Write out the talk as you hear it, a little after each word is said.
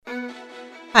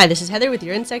Hi, this is Heather with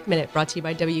your Insect Minute, brought to you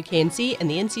by WKNC and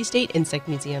the NC State Insect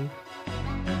Museum.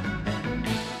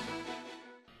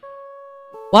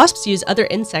 Wasps use other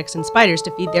insects and spiders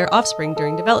to feed their offspring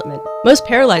during development. Most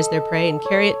paralyze their prey and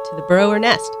carry it to the burrow or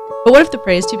nest. But what if the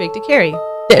prey is too big to carry?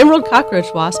 The emerald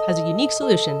cockroach wasp has a unique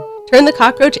solution. Turn the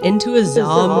cockroach into a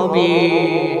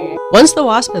zombie. Once the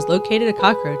wasp has located a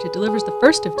cockroach, it delivers the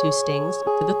first of 2 stings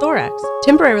to the thorax,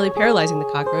 temporarily paralyzing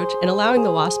the cockroach and allowing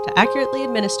the wasp to accurately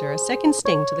administer a second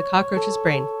sting to the cockroach's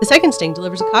brain. The second sting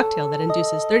delivers a cocktail that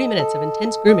induces 30 minutes of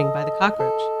intense grooming by the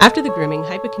cockroach. After the grooming,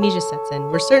 hypokinesia sets in,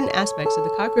 where certain aspects of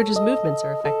the cockroach's movements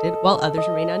are affected while others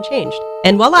remain unchanged.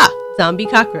 And voila! Zombie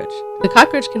cockroach. The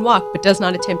cockroach can walk but does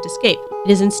not attempt escape.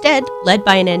 It is instead led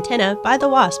by an antenna by the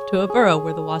wasp to a burrow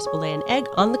where the wasp will lay an egg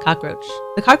on the cockroach.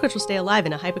 The cockroach will stay alive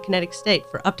in a hypokinetic state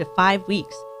for up to 5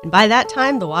 weeks, and by that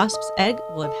time the wasp's egg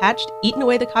will have hatched, eaten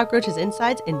away the cockroach's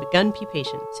insides, and begun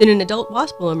pupation. Soon an adult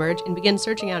wasp will emerge and begin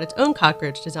searching out its own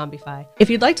cockroach to zombify. If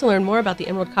you'd like to learn more about the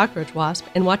emerald cockroach wasp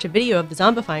and watch a video of the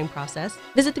zombifying process,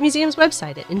 visit the museum's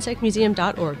website at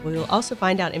insectmuseum.org, where you'll also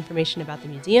find out information about the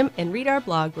museum and read our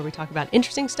blog where we talk about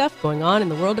interesting stuff going on in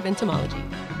the world of entomology.